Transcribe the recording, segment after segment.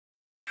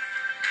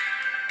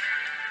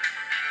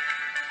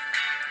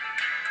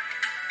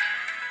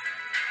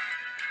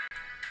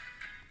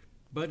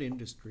Bud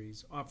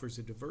Industries offers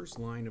a diverse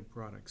line of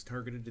products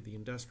targeted to the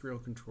industrial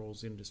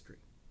controls industry.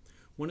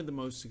 One of the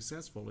most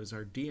successful is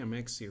our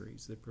DMX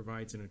series that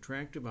provides an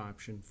attractive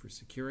option for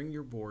securing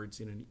your boards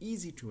in an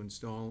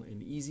easy-to-install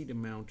and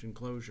easy-to-mount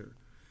enclosure.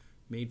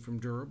 Made from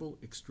durable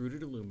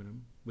extruded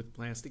aluminum with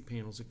plastic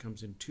panels, it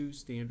comes in 2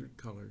 standard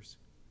colors.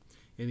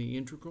 And the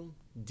integral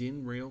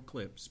DIN rail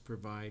clips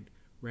provide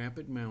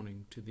rapid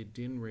mounting to the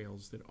DIN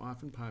rails that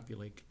often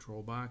populate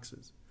control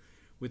boxes.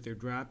 With their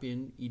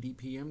drop-in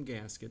EDPM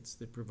gaskets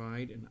that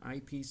provide an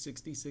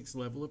IP66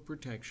 level of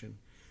protection,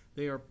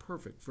 they are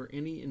perfect for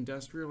any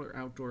industrial or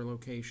outdoor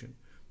location,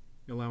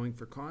 allowing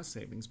for cost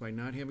savings by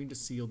not having to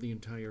seal the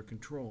entire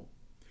control.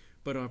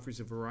 Bud offers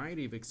a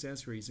variety of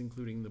accessories,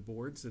 including the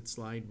boards that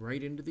slide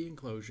right into the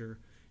enclosure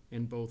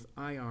and both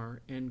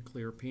IR and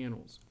clear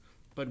panels.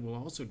 Bud will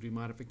also do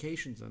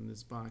modifications on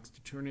this box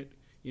to turn it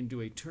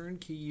into a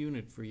turnkey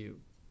unit for you.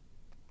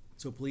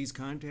 So please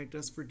contact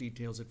us for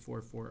details at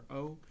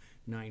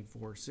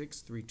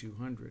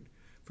 440-946-3200.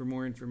 For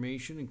more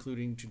information,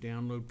 including to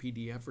download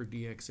PDF or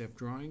DXF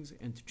drawings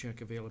and to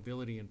check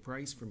availability and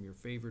price from your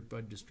favorite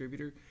Bud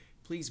distributor,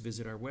 please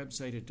visit our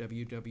website at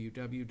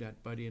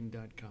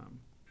www.budin.com.